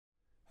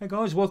Hey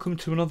guys, welcome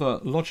to another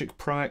Logic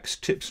Pro X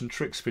tips and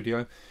tricks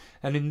video,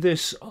 and in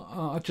this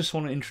I just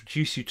want to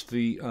introduce you to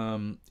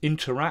the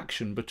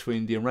interaction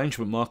between the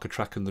arrangement marker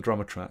track and the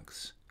drummer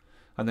tracks,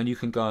 and then you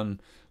can go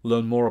and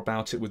learn more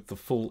about it with the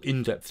full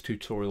in-depth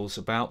tutorials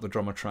about the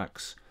drummer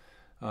tracks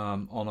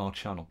on our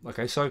channel.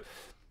 Okay, so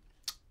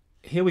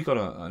here we got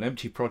an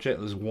empty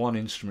project. There's one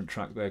instrument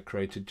track there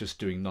created just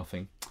doing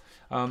nothing,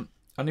 and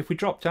if we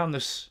drop down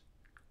this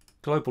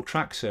global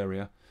tracks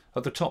area,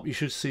 at the top you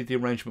should see the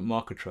arrangement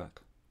marker track.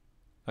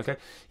 Okay,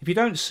 if you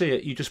don't see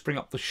it, you just bring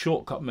up the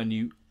shortcut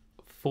menu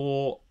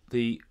for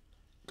the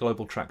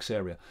global tracks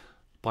area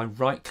by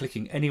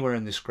right-clicking anywhere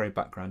in this grey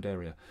background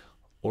area.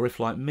 Or if,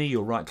 like me,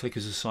 your right click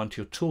is assigned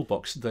to your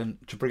toolbox, then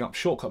to bring up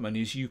shortcut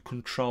menus, you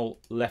control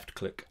left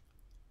click.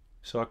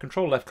 So I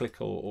control left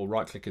click or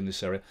right click in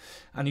this area,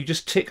 and you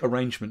just tick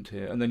arrangement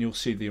here, and then you'll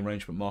see the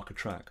arrangement marker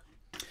track.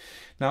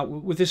 Now,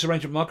 with this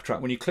arrangement marker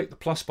track, when you click the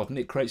plus button,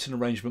 it creates an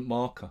arrangement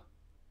marker,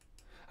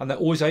 and they're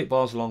always 8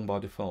 bars long by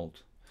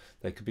default.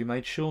 They can be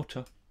made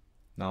shorter.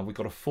 Now we've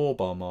got a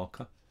 4-bar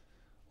marker,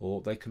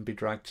 or they can be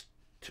dragged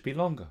to be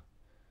longer.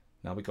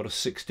 Now we've got a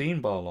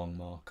 16-bar long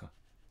marker.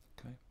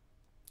 Okay.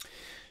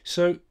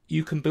 So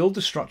you can build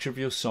the structure of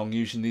your song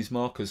using these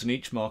markers, and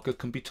each marker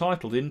can be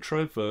titled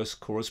intro, verse,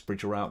 chorus,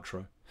 bridge, or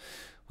outro.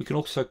 We can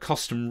also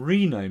custom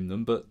rename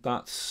them, but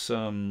that's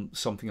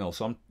something else.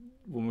 When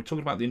we're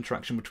talking about the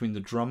interaction between the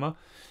drummer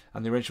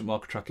and the arrangement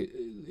marker track,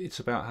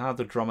 it's about how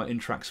the drummer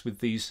interacts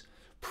with these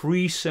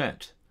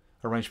preset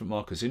arrangement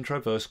markers: intro,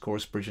 verse,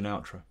 chorus, bridge, and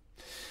outro.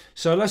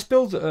 So let's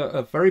build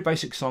a very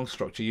basic song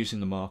structure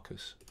using the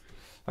markers.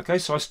 Okay,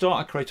 so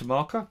I create a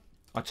marker,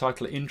 I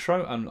title it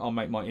intro, and I'll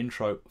make my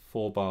intro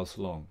 4 bars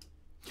long.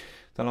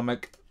 Then I'll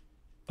make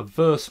a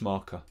verse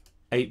marker,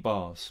 8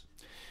 bars.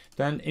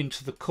 Then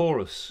into the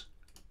chorus,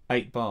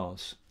 8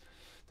 bars.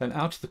 Then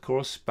out of the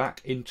chorus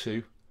back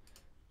into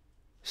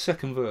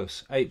second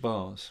verse, 8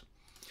 bars.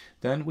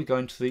 Then we go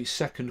into the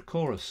second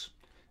chorus,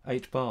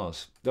 8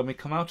 bars. Then we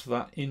come out of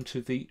that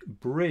into the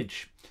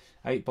bridge,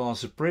 8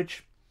 bars of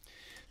bridge,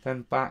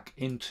 then back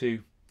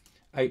into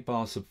 8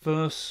 bars of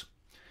verse,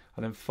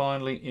 and then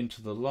finally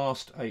into the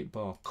last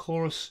 8-bar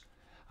chorus,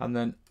 and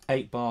then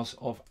 8 bars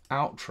of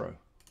outro.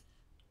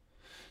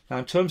 Now,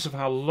 in terms of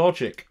how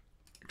Logic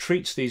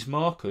treats these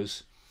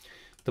markers,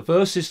 the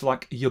verse is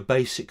like your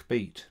basic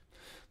beat.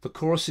 The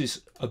chorus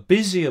is a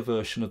busier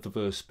version of the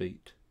verse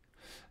beat,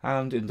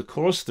 and in the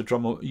chorus the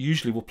drummer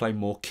usually will play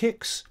more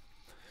kicks,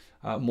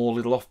 more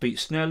little offbeat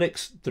snare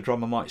licks. The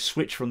drummer might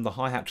switch from the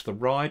hi-hat to the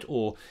ride,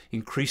 or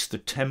increase the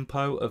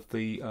tempo of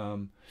the,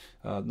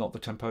 not the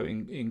tempo,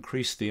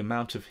 increase the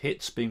amount of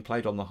hits being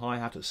played on the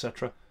hi-hat,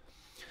 etc.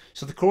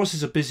 So the chorus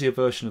is a busier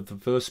version of the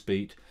verse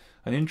beat.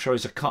 An intro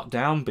is a cut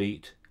down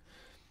beat.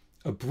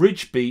 A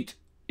bridge beat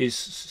is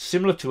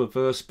similar to a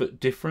verse but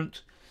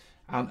different.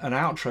 And an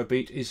outro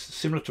beat is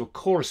similar to a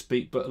chorus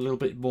beat but a little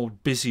bit more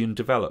busy and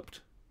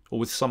developed, or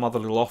with some other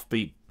little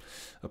offbeat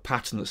a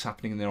pattern that's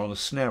happening in there on a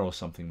snare or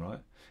something, right?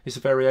 It's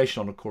a variation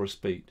on a chorus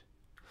beat.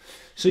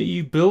 So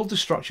you build the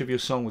structure of your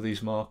song with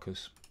these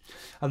markers.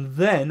 And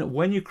then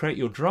when you create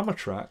your drummer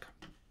track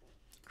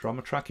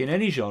in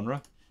any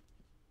genre,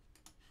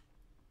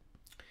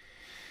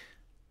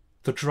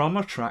 the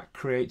drummer track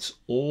creates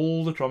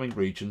all the drumming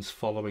regions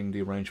following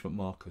the arrangement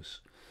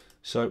markers.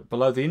 So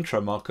below the intro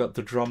marker,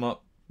 the drummer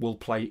will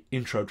play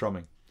intro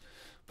drumming.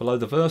 Below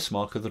the verse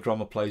marker, the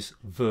drummer plays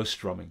verse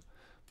drumming.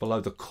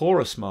 Below the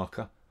chorus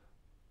marker,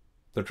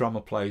 the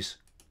drummer plays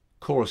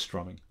chorus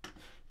drumming.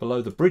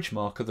 Below the bridge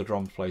marker, the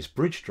drummer plays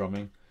bridge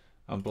drumming,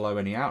 and below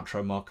any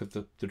outro marker,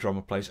 the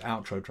drummer plays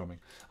outro drumming.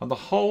 And the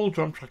whole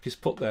drum track is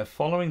put there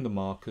following the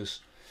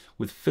markers,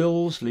 with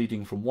fills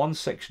leading from one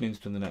section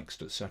into the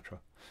next, etc.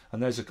 And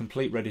there's a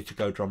complete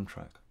ready-to-go drum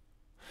track.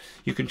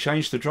 You can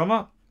change the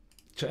drummer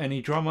to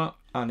any drummer,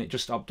 and it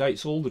just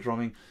updates all the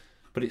drumming,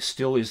 but it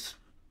still is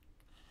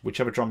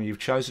whichever drummer you've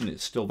chosen.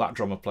 It's still that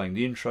drummer playing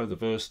the intro, the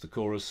verse, the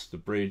chorus, the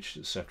bridge,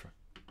 etc.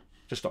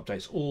 Just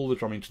updates all the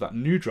drumming to that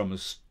new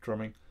drummer's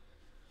drumming,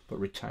 but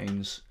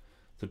retains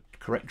the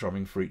correct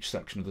drumming for each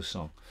section of the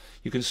song.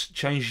 You can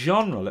change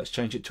genre. Let's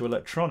change it to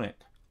electronic,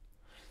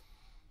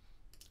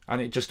 and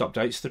it just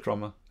updates the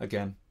drummer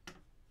again.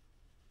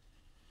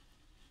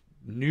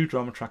 New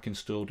drummer track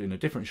installed in a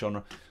different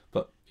genre,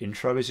 but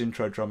intro is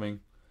intro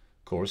drumming,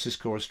 chorus is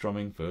chorus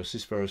drumming, verse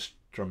is verse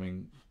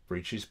drumming,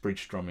 bridge is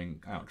bridge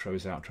drumming, outro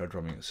is outro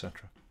drumming,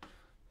 etc.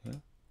 Yeah?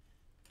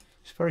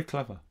 It's very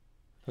clever.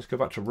 Let's go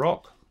back to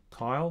rock.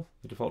 Kyle,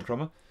 the default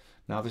drummer.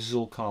 Now this is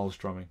all Kyle's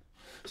drumming.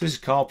 So this is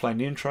Kyle playing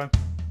the intro,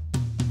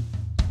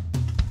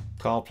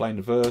 Kyle playing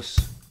the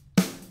verse,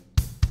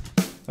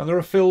 and there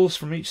are fills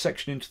from each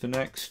section into the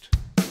next.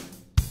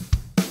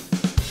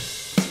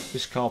 This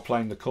is Kyle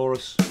playing the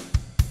chorus,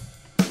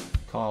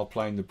 Kyle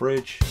playing the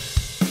bridge,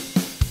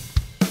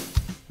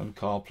 and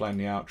Kyle playing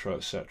the outro,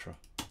 etc.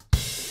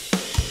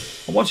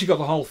 And once you've got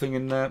the whole thing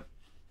in there,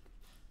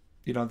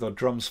 you know, the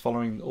drums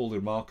following all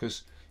the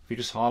markers, if you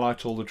just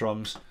highlight all the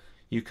drums,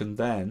 you can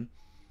then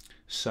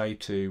say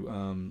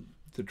to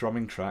the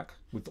drumming track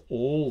with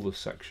all the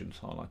sections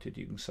highlighted.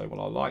 You can say,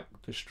 well, I like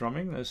this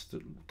drumming, there's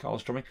the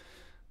Carl's drumming.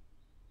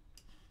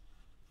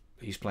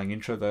 He's playing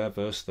intro there,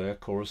 verse there,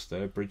 chorus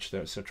there, bridge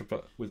there, etc.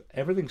 But with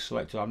everything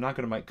selected, I'm now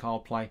going to make Carl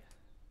play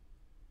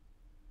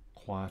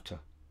quieter.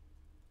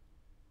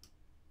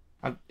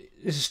 And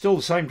this is still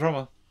the same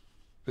drummer.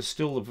 There's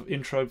still the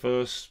intro,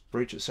 verse,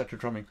 bridge, etc.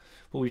 drumming.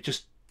 But we've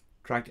just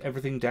dragged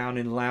everything down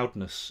in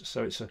loudness.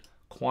 So it's a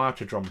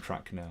quieter drum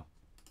track now.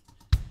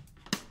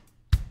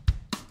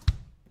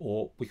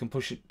 Or we can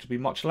push it to be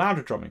much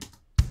louder drumming.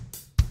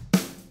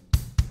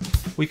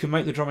 We can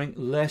make the drumming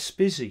less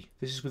busy.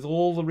 This is with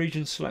all the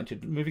regions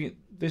selected. Moving it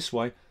this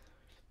way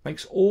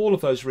makes all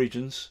of those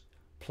regions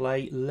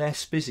play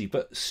less busy,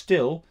 but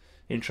still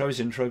intro is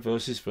intro,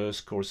 verse is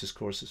verse, chorus is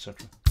chorus,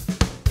 etc.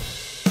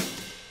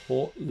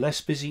 Or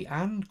less busy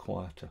and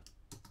quieter,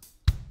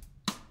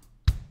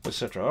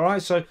 etc. All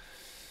right, so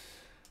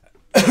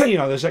you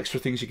know, there's extra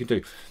things you can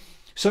do.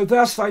 So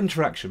that's that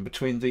interaction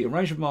between the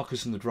arrangement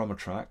markers and the drummer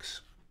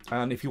tracks.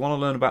 And if you want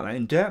to learn about that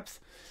in depth,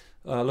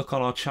 look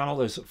on our channel.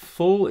 There's a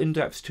full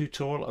in-depth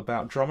tutorial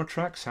about drummer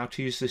tracks, how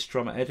to use this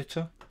drummer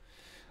editor,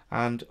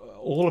 and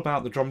all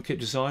about the drum kit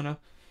designer,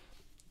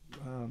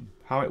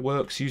 how it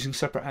works, using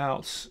separate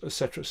outs,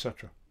 etc.,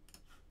 etc.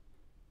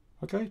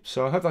 Okay,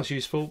 so I hope that's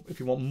useful. If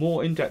you want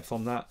more in-depth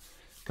on that,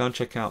 go and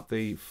check out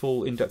the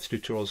full in-depth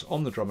tutorials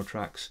on the drummer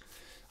tracks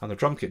and the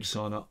drum kit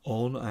designer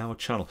on our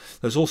channel.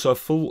 There's also a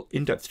full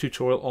in-depth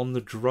tutorial on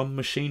the drum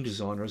machine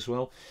designer as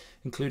well,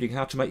 including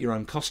how to make your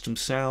own custom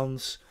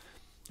sounds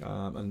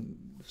and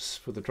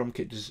for the drum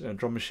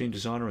machine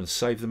designer and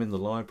save them in the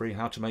library,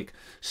 how to make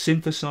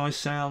synthesized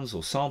sounds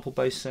or sample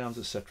based sounds,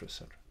 etc.,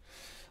 etc.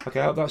 Okay,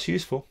 I hope that's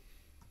useful.